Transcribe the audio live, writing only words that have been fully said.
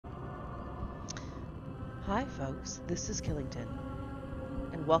Hi folks, this is Killington,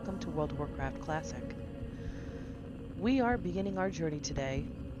 and welcome to World of Warcraft Classic. We are beginning our journey today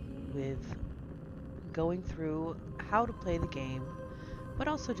with going through how to play the game, but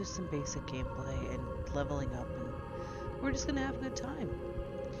also just some basic gameplay and leveling up, and we're just going to have a good time.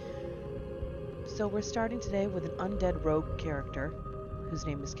 So we're starting today with an undead rogue character, whose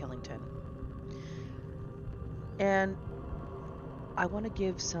name is Killington. And I want to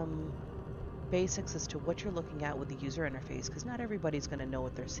give some basics as to what you're looking at with the user interface, because not everybody's going to know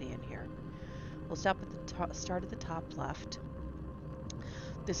what they're seeing here. We'll start at the top left.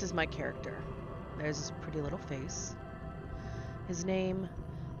 This is my character. There's his pretty little face. His name,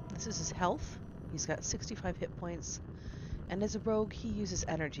 this is his health. He's got 65 hit points. And as a rogue, he uses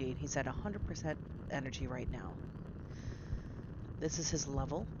energy, and he's at 100% energy right now. This is his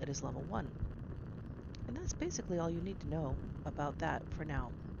level. It is level 1. And that's basically all you need to know about that for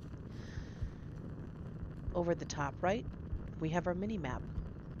now. Over at the top right, we have our mini-map.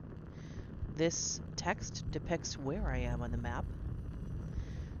 This text depicts where I am on the map.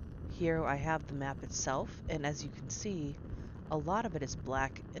 Here I have the map itself, and as you can see, a lot of it is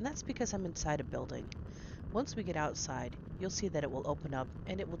black, and that's because I'm inside a building. Once we get outside, you'll see that it will open up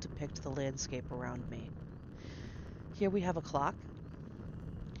and it will depict the landscape around me. Here we have a clock.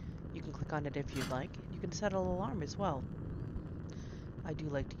 You can click on it if you'd like. You can set an alarm as well. I do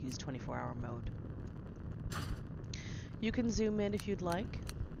like to use 24-hour mode. You can zoom in if you'd like,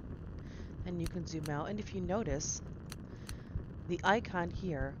 and you can zoom out, and if you notice, the icon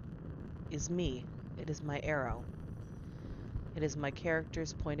here is me. It is my arrow. It is my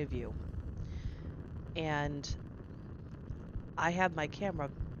character's point of view. And I have my camera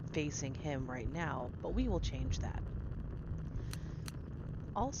facing him right now, but we will change that.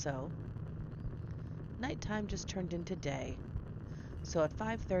 Also, nighttime just turned into day. So at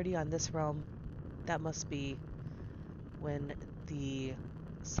 5:30 on this realm, that must be when the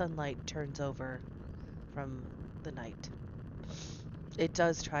sunlight turns over from the night. It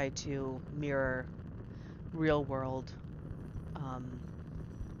does try to mirror real world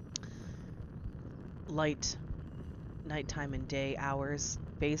light nighttime and day hours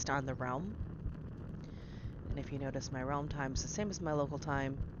based on the realm. And if you notice, my realm time is the same as my local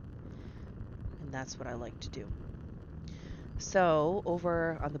time, and that's what I like to do. So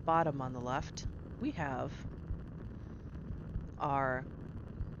over on the bottom on the left, we have our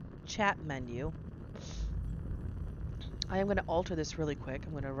chat menu. I am going to alter this really quick.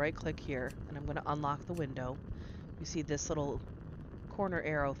 I'm going to right click here and I'm going to unlock the window. You see this little corner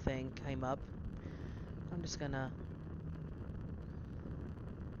arrow thing came up. I'm just going to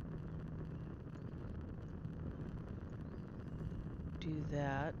do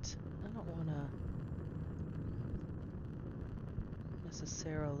that. I don't want to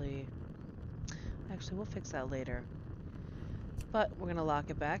necessarily, actually we'll fix that later, but we're going to lock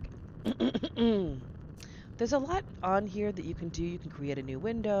it back. There's a lot on here that you can do. You can create a new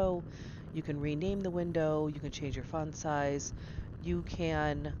window, you can rename the window, you can change your font size, you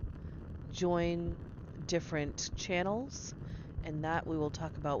can join different channels, and that we will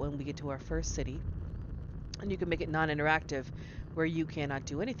talk about when we get to our first city. And you can make it non-interactive, where you cannot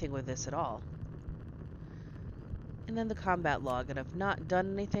do anything with this at all. And then the combat log, and I've not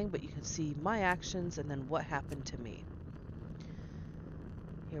done anything, but you can see my actions and then what happened to me.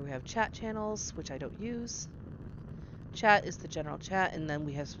 Here we have chat channels, which I don't use. Chat is the general chat, and then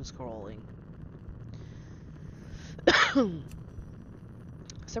we have some scrolling.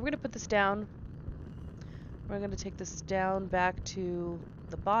 So we're going to put this down. We're going to take this down back to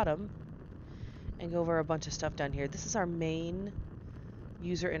the bottom and go over a bunch of stuff down here. This is our main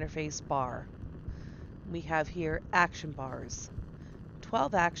user interface bar. We have here action bars.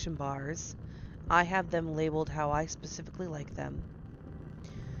 12 action bars. I have them labeled how I specifically like them.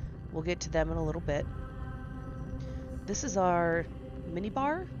 We'll get to them in a little bit. This is our mini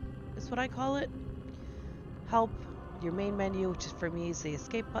bar, is what I call it. Help, your main menu, which is for me is the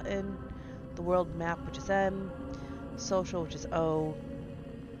escape button. The world map, which is M. Social, which is O,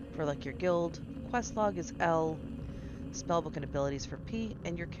 for like your guild. Quest log is L. Spellbook and abilities for P,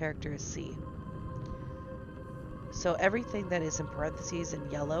 and your character is C. So everything that is in parentheses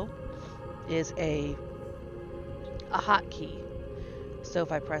in yellow is a hotkey. So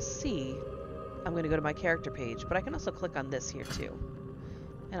if I press C, I'm going to go to my character page, but I can also click on this here too,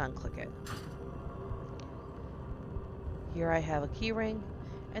 and unclick it. Here I have a key ring,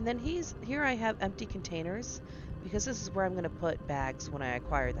 and then here I have empty containers, because this is where I'm going to put bags when I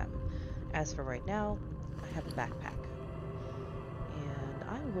acquire them. As for right now, I have a backpack. And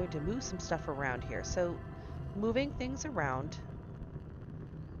I'm going to move some stuff around here. So moving things around,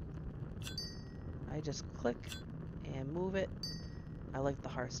 I just click and move it. I like the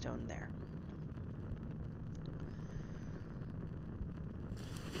Hearthstone there.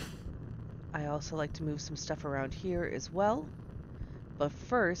 I also like to move some stuff around here as well. But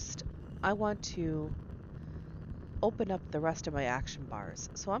first, I want to open up the rest of my action bars.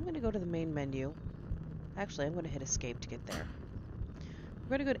 So I'm going to go to the main menu. Actually, I'm going to hit escape to get there.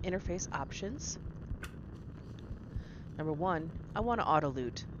 We're going to go to interface options. Number 1, I want to auto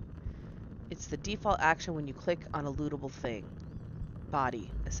loot. It's the default action when you click on a lootable thing. Body,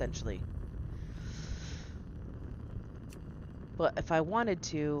 essentially. But if I wanted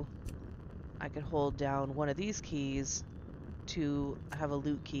to, I could hold down one of these keys to have a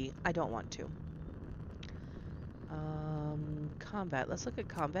loot key. I don't want to. Combat. Let's look at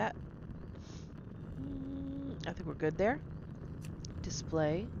combat. I think we're good there.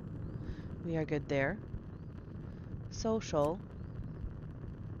 Display. We are good there. Social.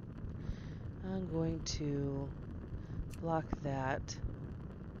 I'm going to block that.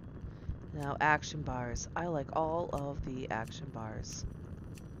 Now action bars. I like all of the action bars.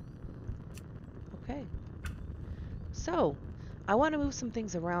 Okay. So, I want to move some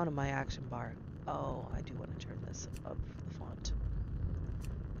things around in my action bar. Oh, I do want to turn this up, the font.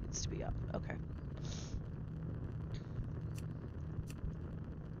 It needs to be up. Okay.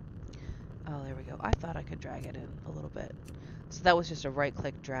 Oh, there we go. I thought I could drag it in a little bit. So that was just a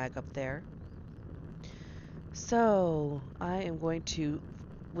right-click drag up there. So, I am going to,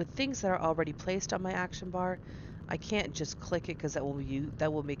 with things that are already placed on my action bar, I can't just click it because that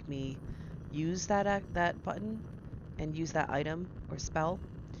will make me use that button and use that item or spell.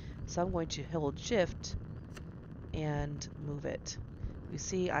 So I'm going to hold shift and move it. You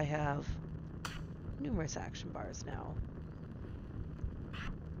see I have numerous action bars now.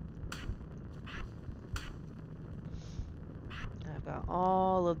 I've got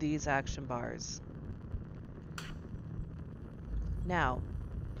all of these action bars. Now,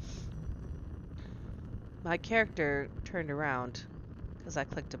 my character turned around because I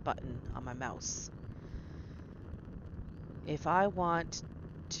clicked a button on my mouse. If I want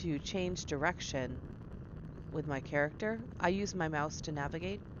to change direction with my character, I use my mouse to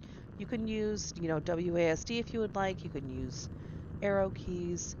navigate. You can use, WASD if you would like. You can use arrow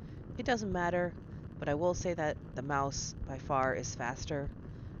keys. It doesn't matter, but I will say that the mouse by far is faster,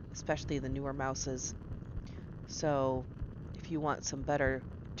 especially the newer mouses. So if you want some better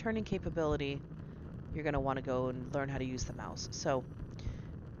turning capability, you're going to want to go and learn how to use the mouse. So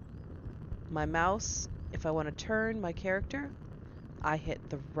my mouse, if I want to turn my character, I hit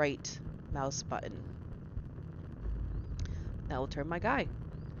the right mouse button. That will turn my guy.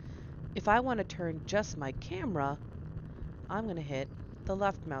 If I want to turn just my camera, I'm going to hit the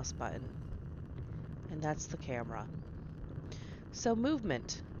left mouse button. And that's the camera. So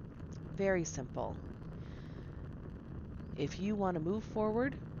movement, very simple. If you want to move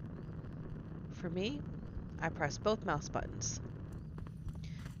forward, for me, I press both mouse buttons.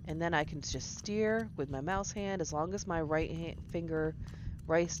 And then I can just steer with my mouse hand as long as my right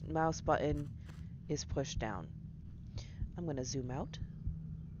mouse button is pushed down. I'm going to zoom out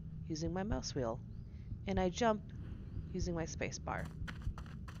using my mouse wheel. And I jump using my space bar.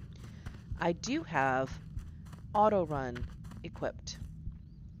 I do have auto run equipped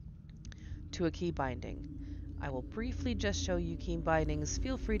to a key binding. I will briefly just show you key bindings.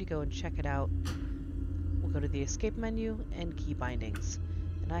 Feel free to go and check it out. We'll go to the escape menu and key bindings.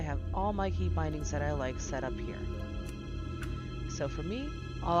 And I have all my key bindings that I like set up here. So for me,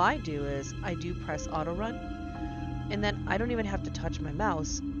 all I do is I do press auto run, and then I don't even have to touch my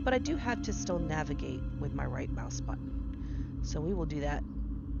mouse, but I do have to still navigate with my right mouse button. So we will do that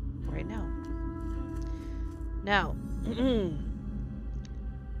right now. Now,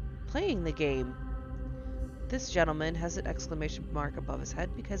 playing the game, this gentleman has an exclamation mark above his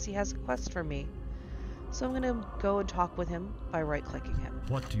head because he has a quest for me. So I'm going to go and talk with him by right-clicking him.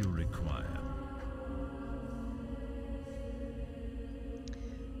 What do you require?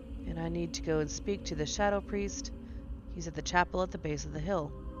 And I need to go and speak to the Shadow Priest. He's at the chapel at the base of the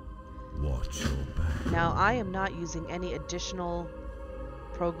hill. Watch your back. Now, I am not using any additional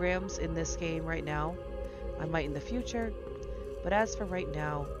programs in this game right now. I might in the future, but as for right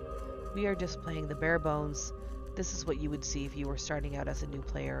now, we are just playing the bare bones. This is what you would see if you were starting out as a new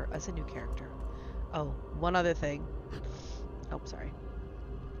player, as a new character. Oh, one other thing. Oh, sorry.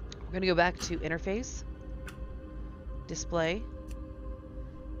 We're going to go back to interface, display.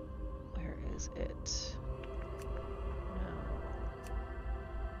 Where is it? No.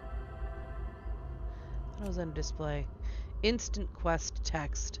 That was on display. Instant quest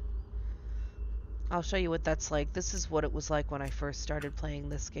text. I'll show you what that's like. This is what it was like when I first started playing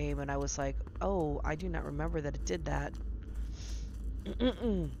this game, and I was like, oh, I do not remember that it did that.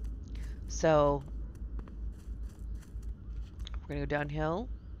 So, we're going to go downhill,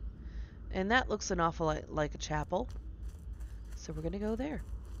 and that looks an awful lot like a chapel. So we're going to go there.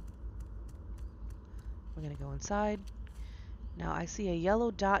 We're going to go inside. Now I see a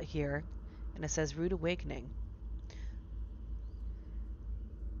yellow dot here, and it says Rude Awakening.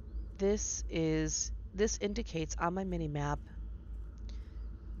 This indicates on my mini-map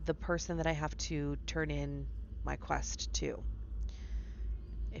the person that I have to turn in my quest to.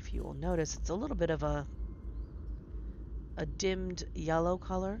 If you will notice, it's a little bit of a dimmed yellow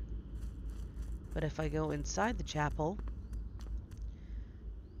color. But if I go inside the chapel,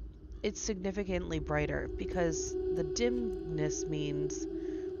 it's significantly brighter because the dimness means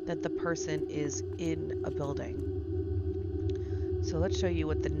that the person is in a building. So let's show you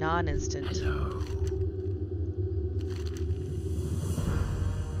what the non-instant. Hello.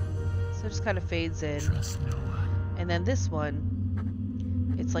 So it just kind of fades in. Trust no one. And then this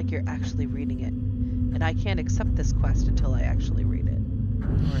one, it's like you're actually reading it. And I can't accept this quest until I actually read it.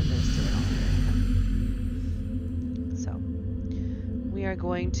 Or there's it on. So, we are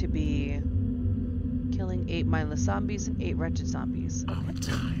going to be killing 8 mindless zombies and 8 wretched zombies. Our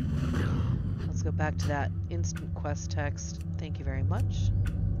time will come. Let's go back to that instant quest text. Thank you very much.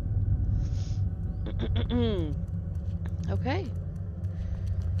 Okay.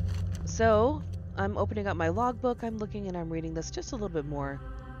 So, I'm opening up my logbook. I'm looking and I'm reading this just a little bit more.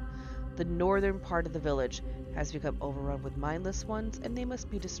 The northern part of the village has become overrun with mindless ones, and they must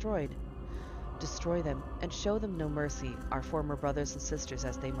be destroyed. Destroy them, and show them no mercy, our former brothers and sisters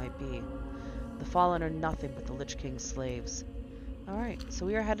as they might be. The fallen are nothing but the Lich King's slaves. Alright, so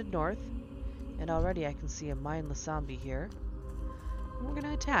we are headed north, and already I can see a mindless zombie here. And we're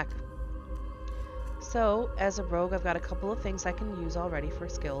gonna attack. So, as a rogue, I've got a couple of things I can use already for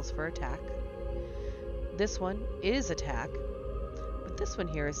skills for attack. This one is attack, but this one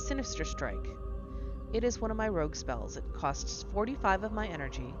here is Sinister Strike. It is one of my rogue spells. It costs 45 of my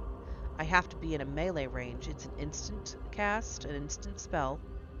energy. I have to be in a melee range. It's an instant cast, an instant spell.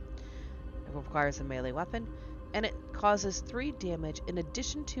 It requires a melee weapon, and it causes 3 damage in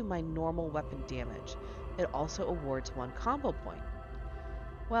addition to my normal weapon damage. It also awards 1 combo point.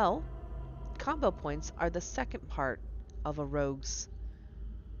 Well, combo points are the second part of a rogue's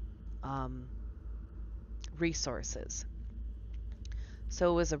resources.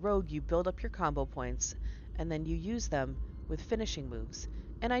 So as a rogue, you build up your combo points, and then you use them with finishing moves.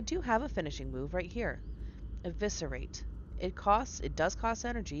 And I do have a finishing move right here. Eviscerate. It does cost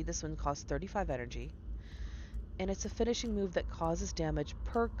energy. This one costs 35 energy. And it's a finishing move that causes damage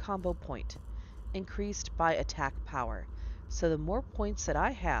per combo point, increased by attack power. So the more points that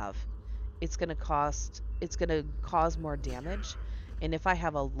I have, it's going to cause more damage. And if I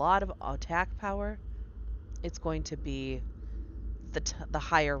have a lot of attack power, it's going to be the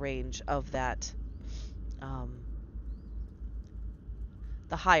higher range of that,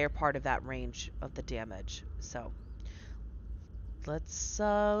 the higher part of that range of the damage. So let's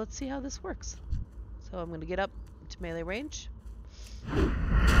see how this works. So I'm going to get up to melee range.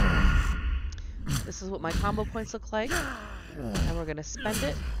 This is what my combo points look like, and we're going to spend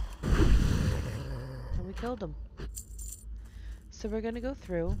it, and we killed him. So we're going to go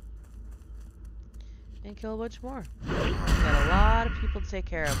through and kill a bunch more. We've got a lot of people to take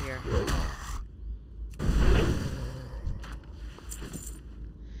care of here.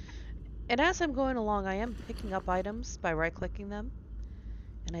 And as I'm going along, I am picking up items by right-clicking them.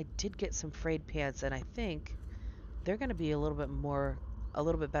 And I did get some frayed pants, and I think they're going to be a little bit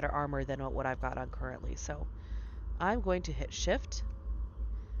better armor than what I've got on currently. So I'm going to hit shift.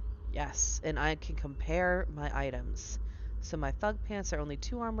 Yes, and I can compare my items. So my thug pants are only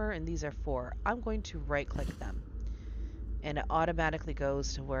 2 armor, and these are 4. I'm going to right-click them, and it automatically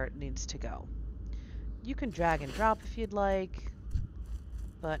goes to where it needs to go. You can drag and drop if you'd like,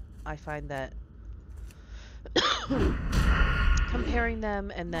 but I find that comparing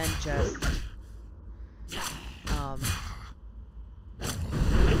them and then just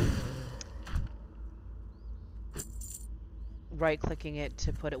right-clicking it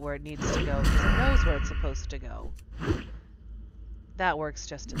to put it where it needs to go, because it knows where it's supposed to go. That works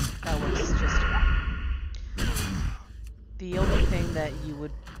just fine. The only thing that you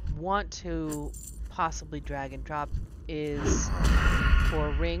would want to possibly drag and drop is for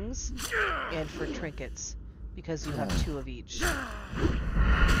rings and for trinkets, because you have 2 of each.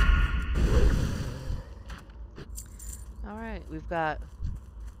 Alright, we've got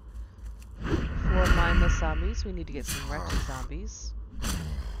 4 mindless zombies. We need to get some wretched zombies.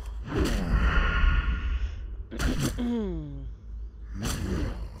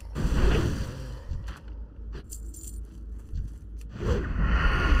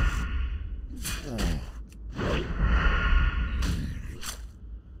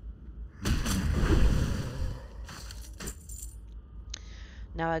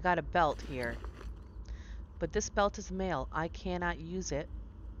 Now I got a belt here. But this belt is mail. I cannot use it.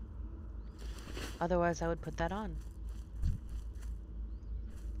 Otherwise, I would put that on.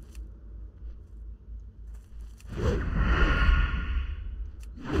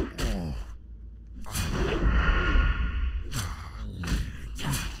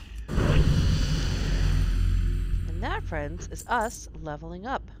 And that, friends, is us leveling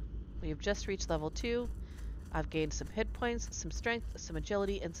up. We have just reached level 2. I've gained some hit points, some strength, some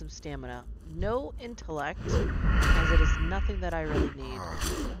agility, and some stamina. No intellect, as it is nothing that I really need.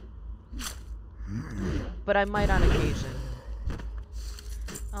 But I might on occasion.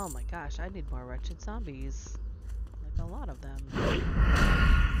 Oh my gosh, I need more wretched zombies. Like a lot of them.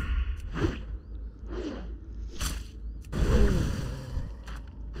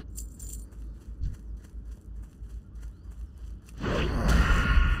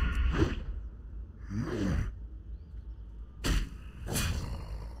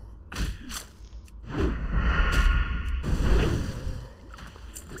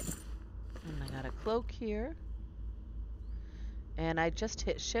 Cloak here, and I just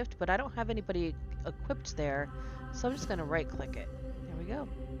hit shift, but I don't have anybody equipped there, so I'm just gonna right click it. There we go.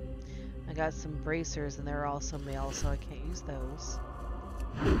 I got some bracers and they're also mail, so I can't use those.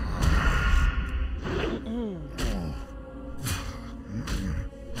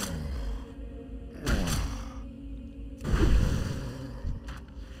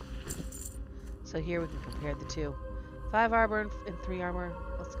 So here we can compare the two. 5 armor and 3 armor.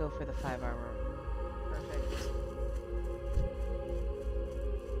 Let's go for the 5 armor. Perfect.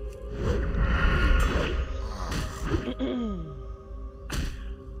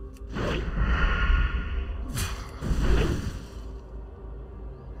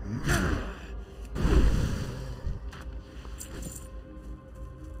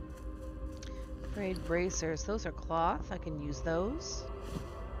 Braid bracers. Those are cloth. I can use those.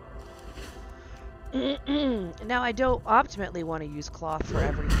 Now I don't optimally want to use cloth for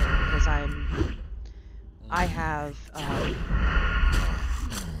everything because I have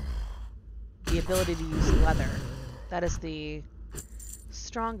the ability to use leather. That is the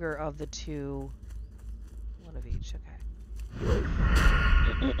stronger of the two. One of each, okay.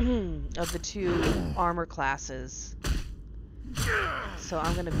 Of the two armor classes. So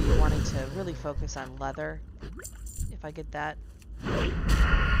I'm going to be wanting to really focus on leather if I get that.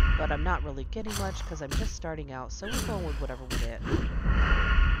 But I'm not really getting much because I'm just starting out, so we're going with whatever we get.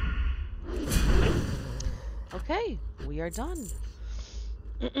 Okay, we are done.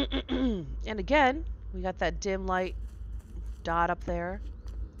 And again, we got that dim light dot up there.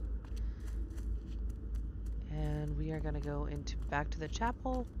 And we are going to go back to the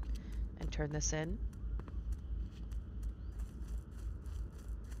chapel and turn this in.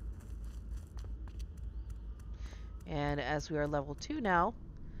 And as we are level 2 now,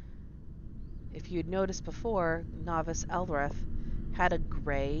 if you'd noticed before, Novice Elrith had a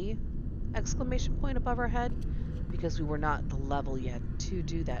gray exclamation point above our head because we were not the level yet to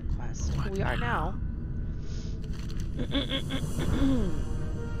do that quest. We are now.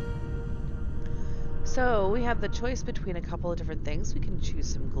 So we have the choice between a couple of different things. We can choose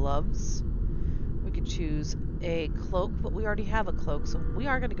some gloves. We could choose a cloak, but we already have a cloak, so we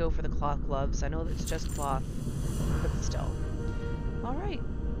are going to go for the cloth gloves. I know that it's just cloth, but still. Alright.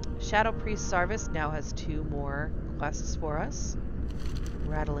 Shadow Priest Sarvis now has 2 more quests for us.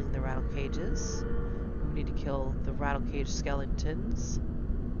 Rattling the rattle cages. We need to kill the rattle cage skeletons.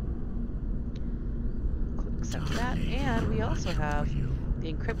 Accept that. And we also have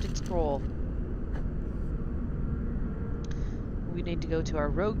the encrypted scroll. We need to go to our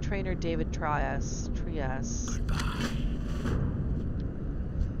rogue trainer, David Trias. Okay,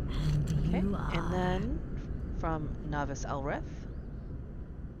 and then from Novice Elrith.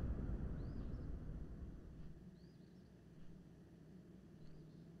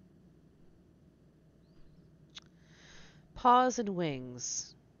 Paws and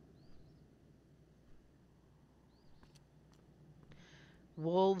wings.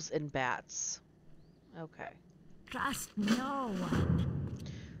 Wolves and bats. Okay. Trust no one.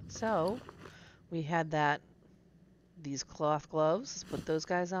 So, we had these cloth gloves. Let's put those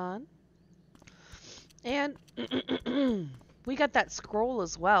guys on. And we got that scroll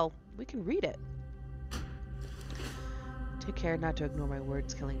as well. We can read it. Take care not to ignore my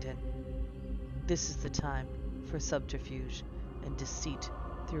words, Killington. This is the time for subterfuge and deceit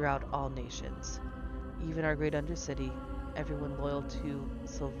throughout all nations. Even our great undercity, everyone loyal to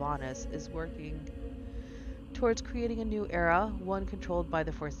Sylvanas, is working towards creating a new era, one controlled by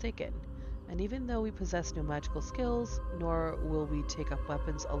the Forsaken. And even though we possess no magical skills, nor will we take up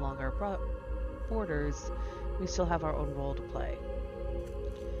weapons along our borders, we still have our own role to play.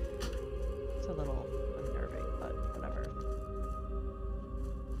 It's a little unnerving, but whatever.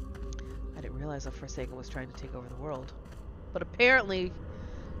 I didn't realize the Forsaken was trying to take over the world. But apparently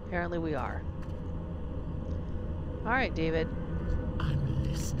we are. Alright, David. I'm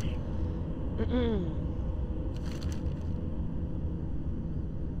listening.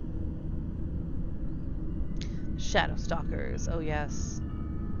 Shadow Stalkers, oh yes.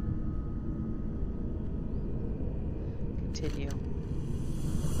 Continue.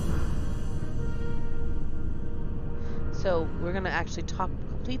 So we're gonna actually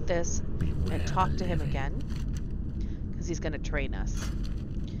complete this and talk to him again, because he's gonna train us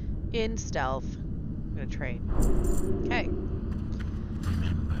in stealth. I'm gonna train. Okay.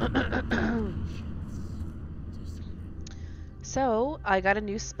 So I got a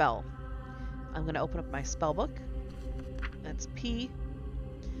new spell. I'm gonna open up my spell book. That's P.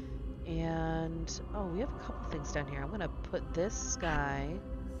 And oh, we have a couple things down here. I'm gonna put this guy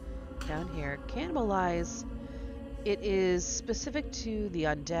down here. Cannibalize. It is specific to the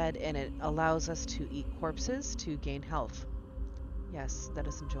undead, and it allows us to eat corpses to gain health. Yes, that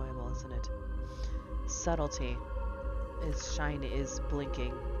is enjoyable, isn't it? Subtlety. His shine is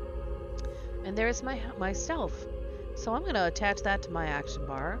blinking. And there is my stealth. So I'm gonna attach that to my action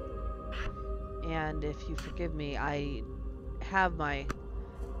bar. And if you forgive me, I have my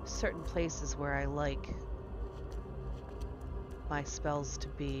certain places where I like my spells to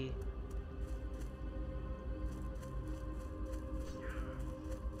be.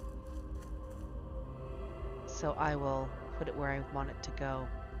 So I will put it where I want it to go.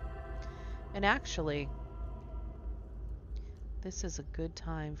 And actually, this is a good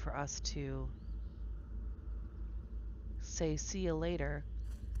time for us to say see you later,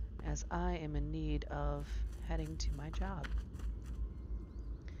 as I am in need of heading to my job.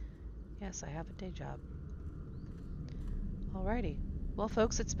 Yes, I have a day job. Alrighty. Well,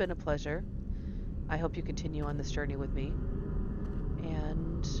 folks, it's been a pleasure. I hope you continue on this journey with me.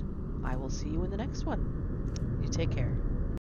 And I will see you in the next one. You take care.